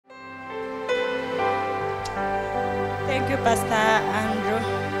Thank you, Pastor Andrew.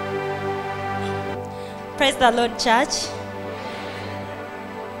 Praise the Lord, church.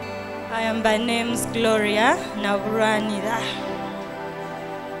 I am by name's Gloria Navuranira.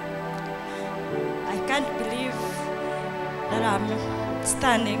 I can't believe that I'm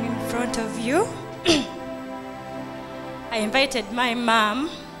standing in front of you. I invited my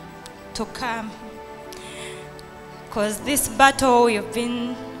mom to come because this battle we've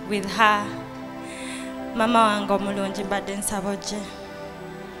been with her. Mama wange omulungi mbadde nsaba ojje.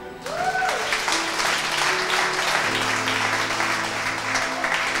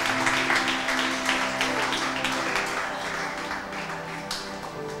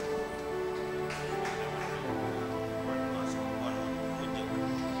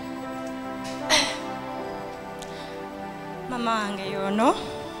 Mama wange yono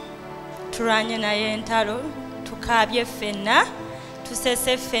turanye naye entalo tukaabye ffenna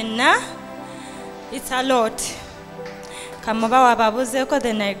tusese ffenna. It's a lot. Kamubawa babuzeko,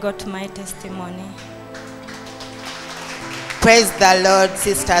 then I got my testimony. Praise the Lord,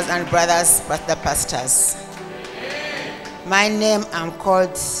 sisters and brothers, brother pastors. My name, I'm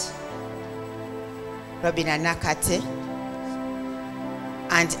called Robina Nakate,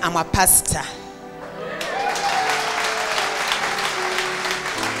 and I'm a pastor.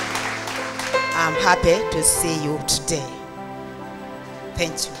 I'm happy to see you today.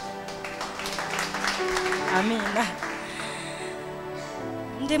 Thank you. Amina.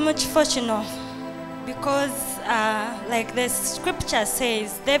 Ndi mukifo kino because like the scripture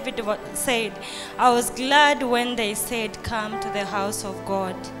says, David said, I was glad when they said, come to the house of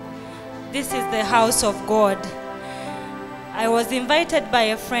God. This is the house of God. I was invited by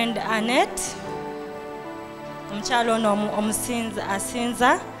a friend, Annette, omukyalo ono omusinza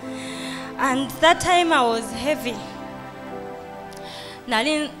asinza, and that time I was heavy.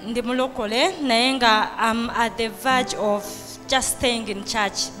 Nali ndi mulokole naye nga I'm at the verge of just staying in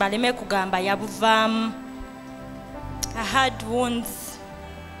church baleme kugamba yabuvaamu. I had wounds,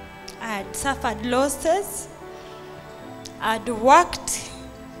 I had suffered losses, I had worked,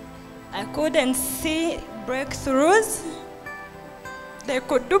 I couldn't see breakthroughs. They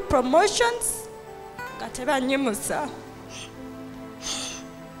could do promotions, kateba nyimusa.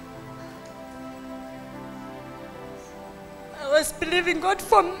 I was believing God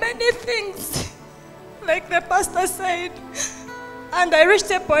for many things, like the pastor said, and I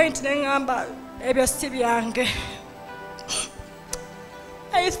reached a point nengamba ebyo si byange.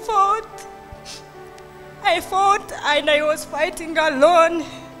 I fought and I was fighting alone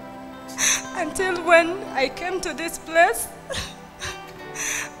until when I came to this place.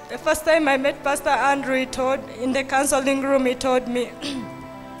 The first time I met Pastor Andrew, in the counseling room, he told me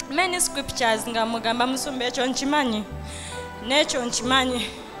many scriptures nga mugamba musumba ekyo nkimanyi. Nekyo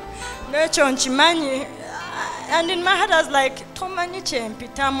nkimanyi. And in my heart I was like, tomanyi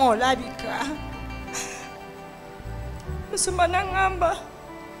kyempitamu olabika. Musumba nangamba,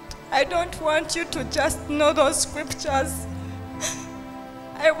 I don't want you to just know those scriptures.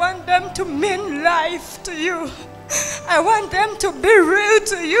 I want them to mean life to you. I want them to be real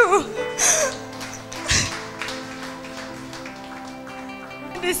to you.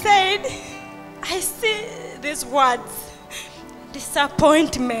 And he said, I see these words,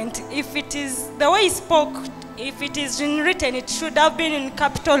 disappointment. If it is the way he spoke, if it is written, it should have been in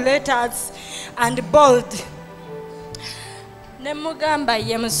capital letters and bold. Nemugamba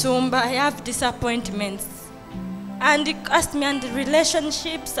ye musumba, I have disappointments. And he asked me on the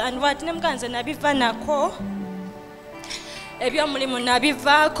relationships and what. Nemuganze nabiva nako. Ebyo mulimu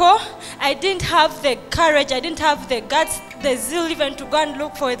nabivako. I didn't have the courage, I didn't have the guts, the zeal even to go and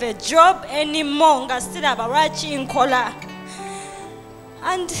look for the job anymore. Nga still abarachi nkola.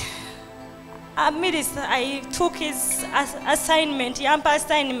 And I took his assignment, Yampa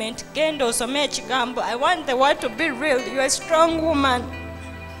assignment, Gendo Somechi Gambo. I want the word to be real. You're a strong woman.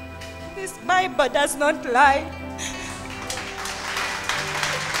 This Bible does not lie.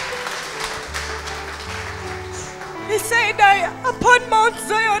 He said, upon Mount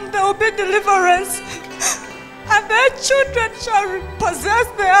Zion there will be deliverance, and their children shall possess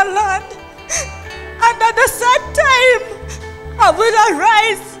their land. And at the set time, I will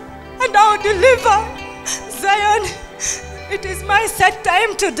arise and I will deliver Zion. It is my set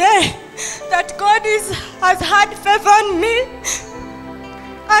time today that God has had favor on me.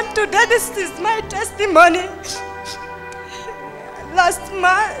 And today this is my testimony. Last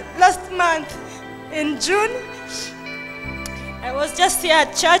month in June, I was just here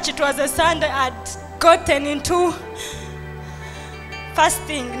at church. It was a Sunday. I'd gotten into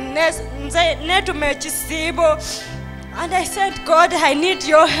fasting. And I said, God, I need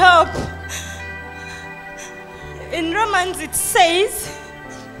your help. in Romans it says,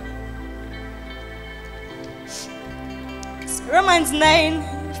 Romans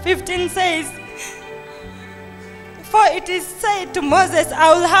 9:15 says, for it is said to Moses,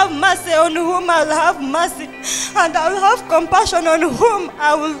 I will have mercy on whom I will have mercy, and I will have compassion on whom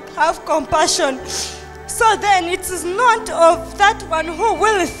I will have compassion. So then it is not of that one who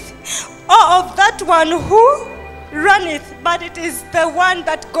willeth, or of that one who runneth, but it is the one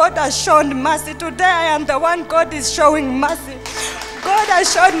that God has shown mercy. Today I am the one God is showing mercy. God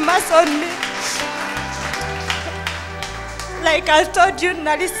has shown mercy on me. Like I told you,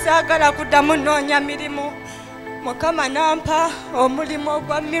 nalisagala kudamu nonya mirimu. Mukama nampa omulimo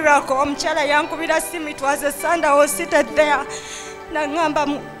gwa miracle. Omukyala yankubira simu. It was a Sunday. I was seated there. Nangamba,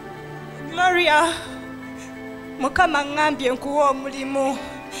 Gloria, Mukama ngambye nkuwa omulimo.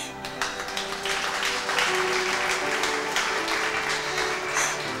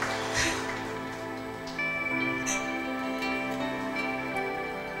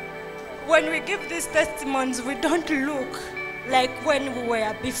 When we give these testimonies, we don't look like when we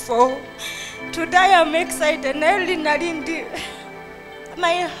were before. Today I'm excited.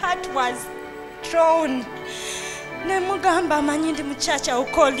 My heart was drawn. Nemugamba manyindi muchacha will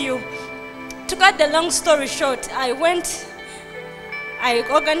call you. To cut the long story short, I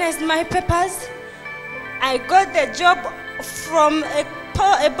organized my papers. I got the job from a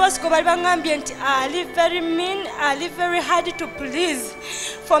boss. I live very mean, I live very hard to please.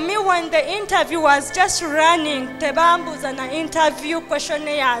 For me, when the interview was just running, Tebambus and interview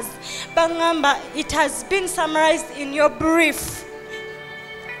questionnaires, Bangamba, it has been summarized in your brief.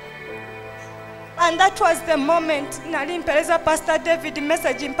 And that was the moment Nalimpereza Pastor David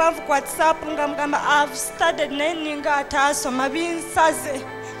message in WhatsApp. I've started Neninga Taso Mabin Saze.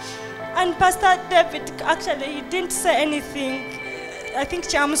 And Pastor David actually he didn't say anything. I think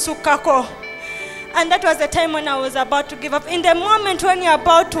Chamsukako. And that was the time when I was about to give up. In the moment when you're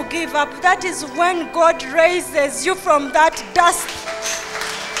about to give up, that is when God raises you from that dust.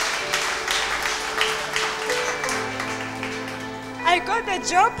 I got the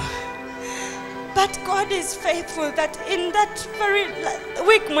job, but God is faithful that in that very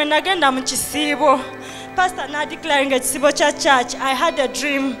week when again I'm Chisibo, Pastor na declaring at Chisibo Church, I had a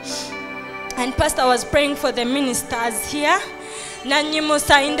dream. And Pastor was praying for the ministers here.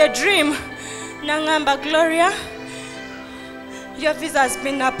 Nanyimusa in the dream. Nangamba, Gloria, your visa has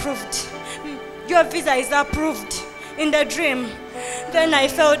been approved. Your visa is approved in the dream. Then I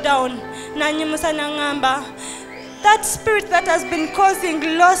fell down. Nanyimusa Nangamba, that spirit that has been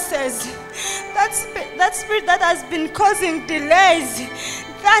causing losses, that spirit that has been causing delays,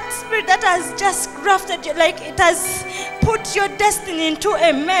 that spirit that has just grafted you, like it has put your destiny into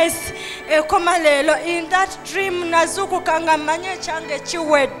a mess. In that dream, Nazuku kanga manye change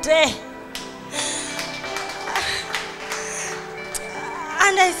chiwede.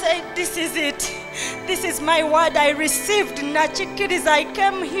 And I said, this is it. This is my word I received. Nachikiris, I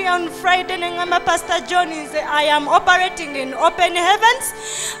came here on Friday. Pastor John is, I am operating in open heavens.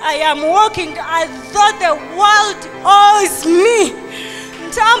 I am walking as though the world owes me.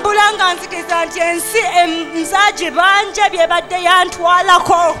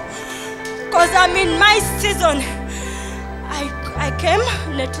 Because I'm in my season. I came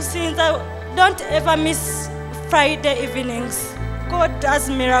to see that don't ever miss Friday evenings. God does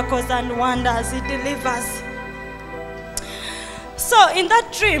miracles and wonders. He delivers. So in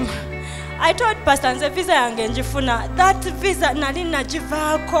that dream, I told Pastor Nze visa yange njifuna. That visa nali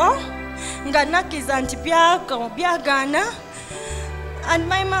najivako nga nakiza nti byagana. And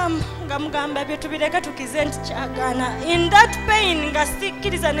my mom ngamugamba byetubireka tukize nti kyagana. In that pain nga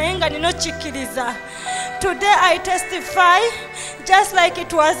sikiriza naye nga nino chikiriza. Today I testify, just like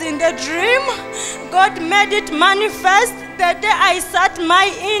it was in the dream, God made it manifest. The day I sat my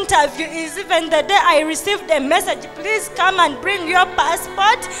interview is even the day I received a message, please come and bring your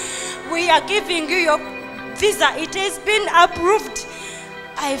passport. We are giving you your visa. It has been approved.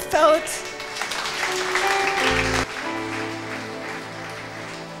 I felt.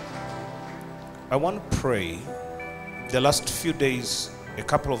 I want to pray. The last few days, a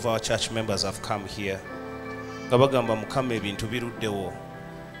couple of our church members have come here. We want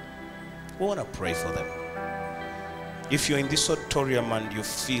to pray for them. If you're in this auditorium and you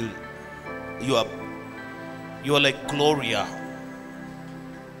feel you are like Gloria,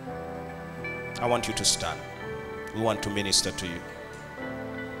 I want you to stand. We want to minister to you.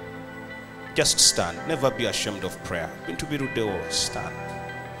 Just stand. Never be ashamed of prayer. Stand.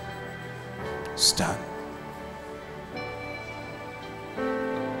 Stand.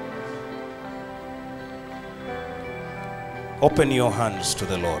 Open your hands to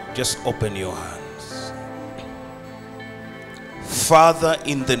the Lord. Just open your hands. Father,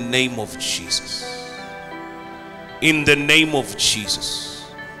 in the name of Jesus, in the name of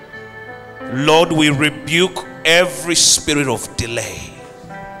Jesus, Lord, we rebuke every spirit of delay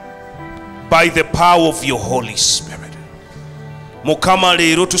by the power of your Holy Spirit. Mukama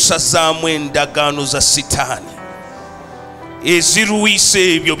lero tusazamu endagaano za sitaani eziruwisa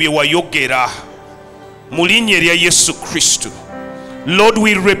ebyo bye wayogera mu linnya erya Yesu Kristo. Lord,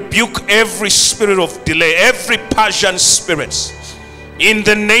 we rebuke every spirit of delay, every Persian spirit, in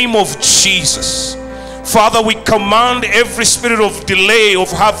the name of Jesus. Father, we command every spirit of delay of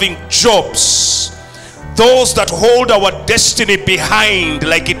having jobs, those that hold our destiny behind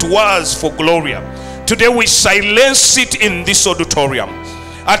like it was for Gloria. Today we silence it in this auditorium.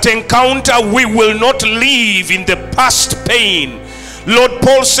 At Encounter, we will not live in the past pain. Lord,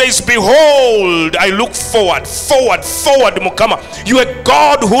 Paul says, behold, I look forward, Mukama. You are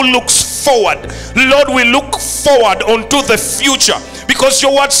God who looks forward. Lord, we look forward unto the future, because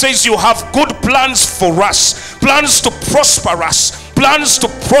your word says you have good plans for us, plans to prosper us, plans to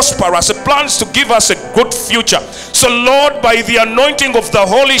prosper us, plans to give us a good future. So Lord, by the anointing of the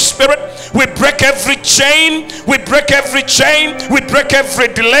Holy Spirit, we break every chain, we break every chain, we break every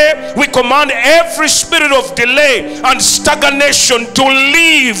delay. We command every spirit of delay and stagnation to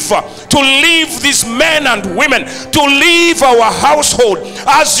leave these men and women, to leave our household.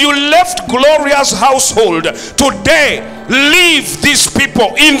 As you left Gloria's household, today leave these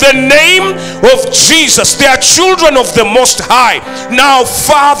people in the name of Jesus. They are children of the Most High. Now,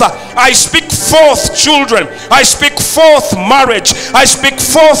 Father, I speak forth children, I speak forth marriage, I speak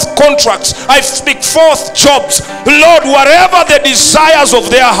forth contracts, I speak forth jobs. Lord, whatever the desires of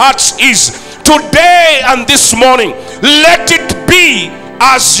their hearts is, today and this morning, let it be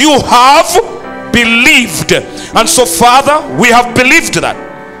as you have believed. And so, Father, we have believed that.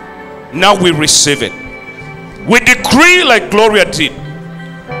 Now we receive it. We decree like Gloria did.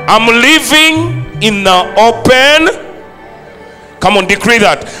 I'm living in the open. Come on, decree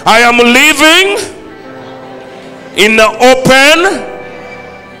that. I am living in the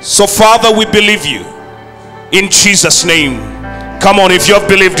open. So, Father, we believe you. In Jesus' name. Come on, if you have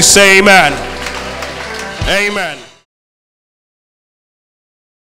believed, say amen. Amen.